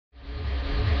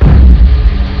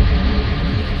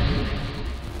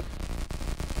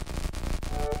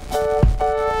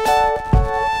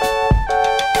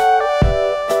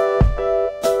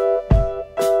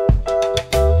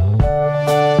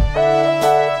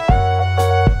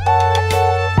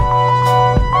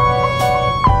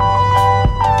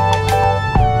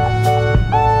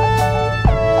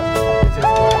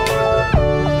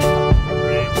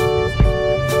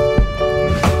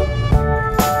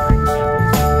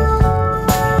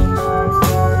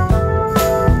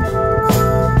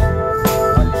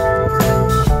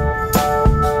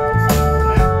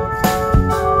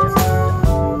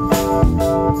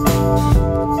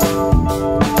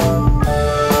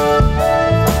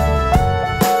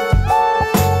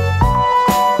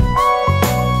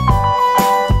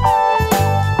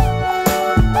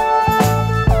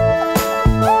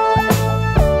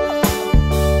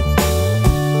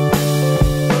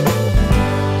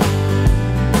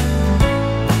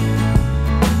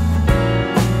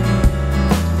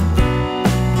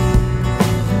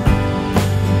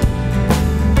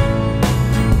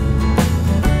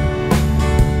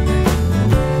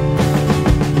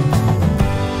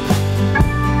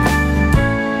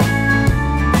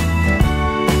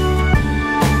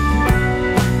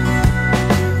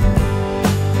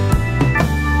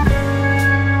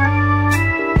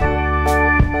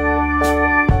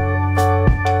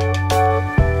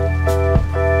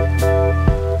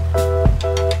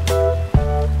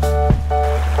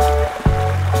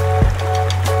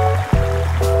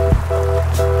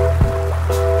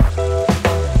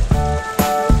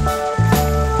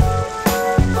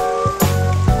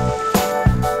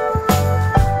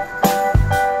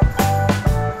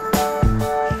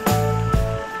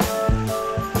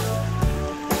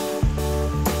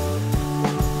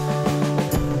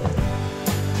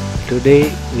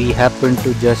today we happen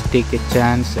to just take a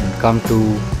chance and come to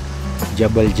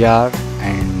Jabal,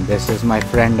 and this is my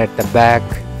friend at the back.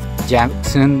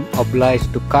 Jackson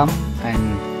obliged to come,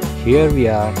 and here we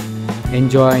are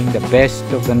enjoying the best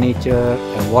of the nature,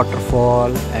 a waterfall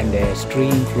and a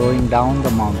stream flowing down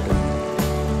the mountain.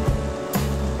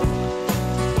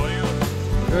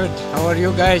 Good. How are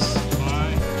you guys?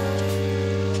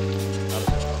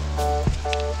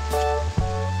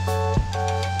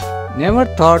 Never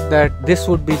thought that this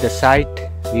would be the site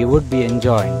we would be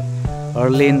enjoying.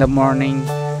 Early in the morning,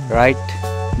 right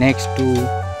next to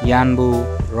Yanbu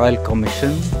Royal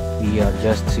Commission. We are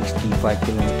just 65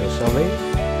 kilometers away,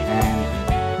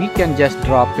 and we can just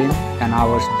drop in an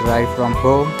hour's drive from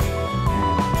home.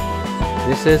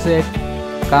 And this is it.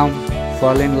 Come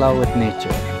fall in love with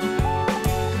nature.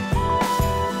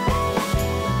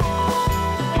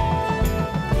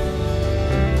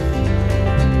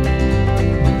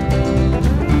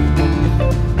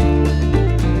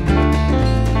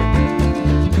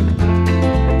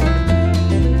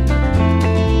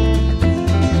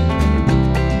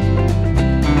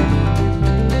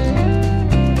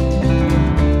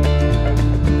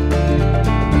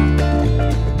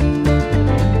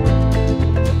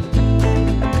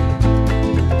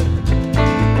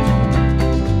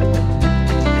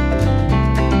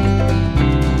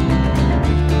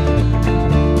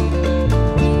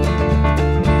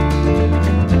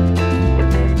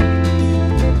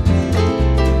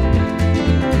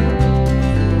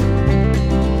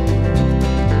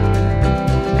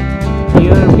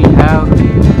 Here we have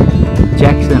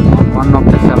Jackson on one of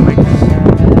the summits.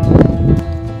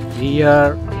 We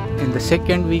are in the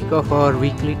second week of our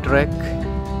weekly trek.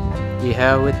 We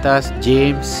have with us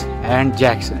James and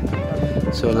Jackson.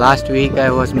 So last week I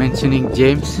was mentioning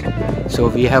James, so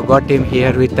we have got him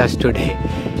here with us today,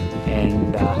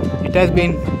 and it has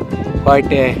been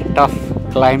quite a tough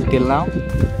climb till now.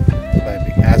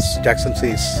 As Jackson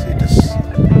says, it is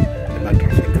a matter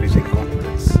of increasing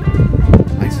confidence.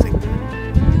 Nice thing.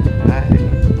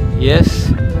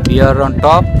 Yes, we are on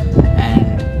top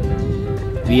and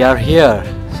we are here.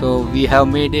 So we have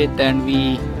made it and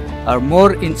we are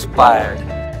more inspired.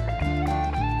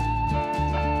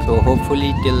 So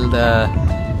hopefully till the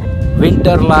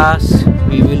winter lasts,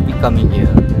 we will be coming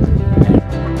here.